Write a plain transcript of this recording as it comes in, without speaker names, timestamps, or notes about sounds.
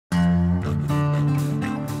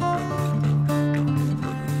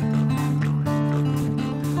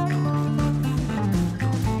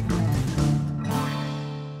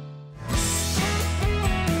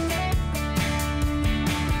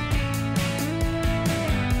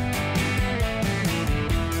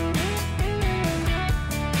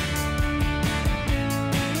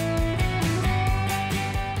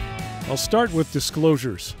I'll start with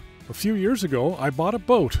disclosures. A few years ago, I bought a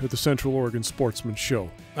boat at the Central Oregon Sportsman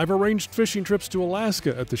Show. I've arranged fishing trips to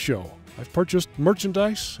Alaska at the show. I've purchased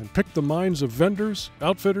merchandise and picked the minds of vendors,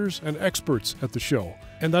 outfitters, and experts at the show.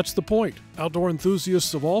 And that's the point. Outdoor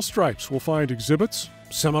enthusiasts of all stripes will find exhibits,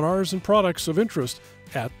 seminars, and products of interest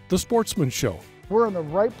at the Sportsman Show. We're in the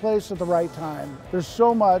right place at the right time. There's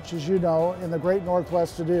so much, as you know, in the Great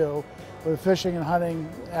Northwest to do with fishing and hunting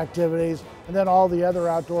activities, and then all the other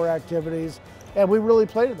outdoor activities, and we really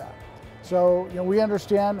play to that. So, we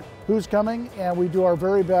understand who's coming, and we do our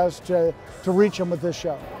very best to reach them with this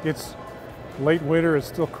show. It's late winter, it's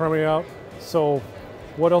still crummy out, so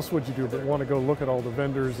what else would you do but want to go look at all the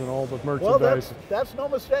vendors and all the merchandise? Well, that's no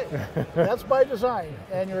mistake. That's by design,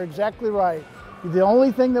 and you're exactly right. The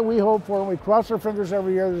only thing that we hope for, and we cross our fingers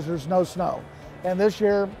every year, is there's no snow. And this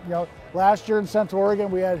year, last year in Central Oregon,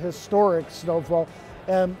 we had historic snowfall.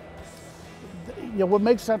 And what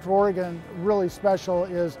makes Central Oregon really special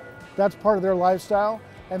is that's part of their lifestyle,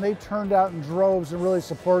 and they turned out in droves and really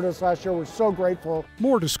supported us last year. We're so grateful.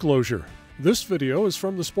 More disclosure. This video is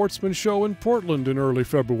from the Sportsman Show in Portland in early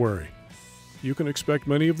February. You can expect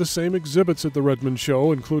many of the same exhibits at the Redmond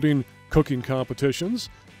Show, including cooking competitions,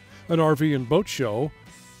 an RV and boat show,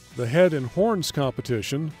 the head and horns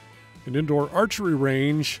competition, an indoor archery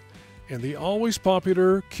range, and the always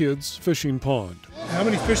popular kids fishing pond. How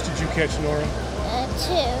many fish did you catch, Nora?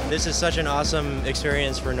 2. This is such an awesome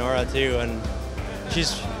experience for Nora too, and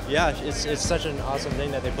it's such an awesome thing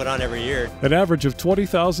that they put on every year. An average of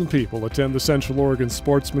 20,000 people attend the Central Oregon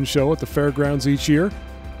Sportsman Show at the fairgrounds each year.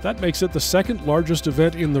 That makes it the second largest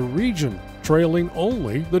event in the region, trailing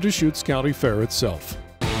only the Deschutes County Fair itself.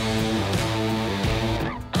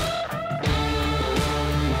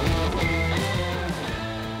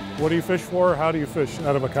 What do you fish for? How do you fish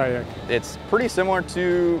out of a kayak? It's pretty similar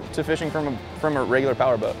to fishing from a regular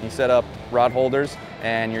powerboat. You set up rod holders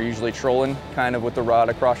and you're usually trolling kind of with the rod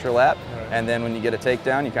across your lap. Right. And then when you get a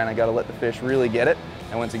takedown, you kind of got to let the fish really get it.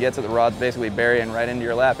 And once it gets it, the rod's basically burying right into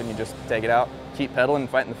your lap and you just take it out, keep pedaling,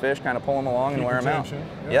 fighting the fish, kind of pull them along and wear them out.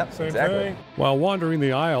 Yep, same exactly. Thing. While wandering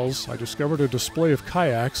the aisles, I discovered a display of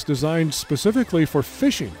kayaks designed specifically for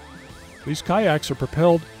fishing. These kayaks are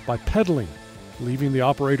propelled by pedaling, leaving the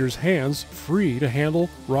operator's hands free to handle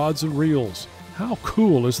rods and reels. How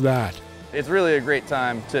cool is that? It's really a great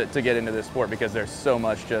time to get into this sport because there's so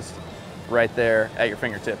much just right there at your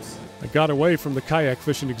fingertips. I got away from the kayak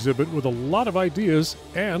fishing exhibit with a lot of ideas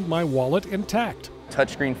and my wallet intact.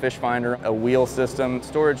 Touchscreen fish finder, a wheel system,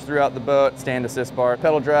 storage throughout the boat, stand assist bar,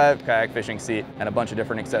 pedal drive, kayak fishing seat, and a bunch of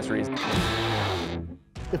different accessories.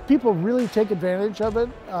 If people really take advantage of it,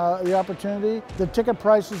 the opportunity, the ticket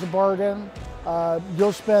price is a bargain.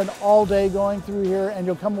 You'll spend all day going through here and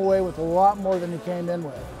you'll come away with a lot more than you came in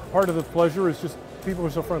with. Part of the pleasure is just people are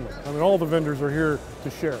so friendly. I mean, all the vendors are here to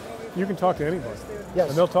share. You can talk to anybody. Yes.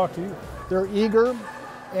 And they'll talk to you. They're eager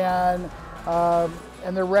and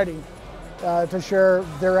they're ready to share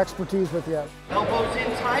their expertise with you. Elbows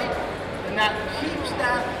in tight, and that keeps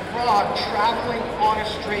that rod traveling on a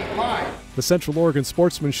straight line. The Central Oregon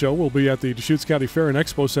Sportsman Show will be at the Deschutes County Fair and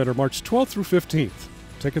Expo Center March 12th through 15th.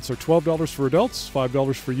 Tickets are $12 for adults,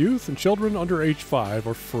 $5 for youth, and children under age 5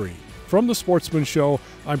 are free. From the Sportsman Show,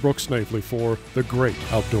 I'm Brooks Snavely for The Great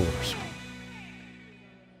Outdoors.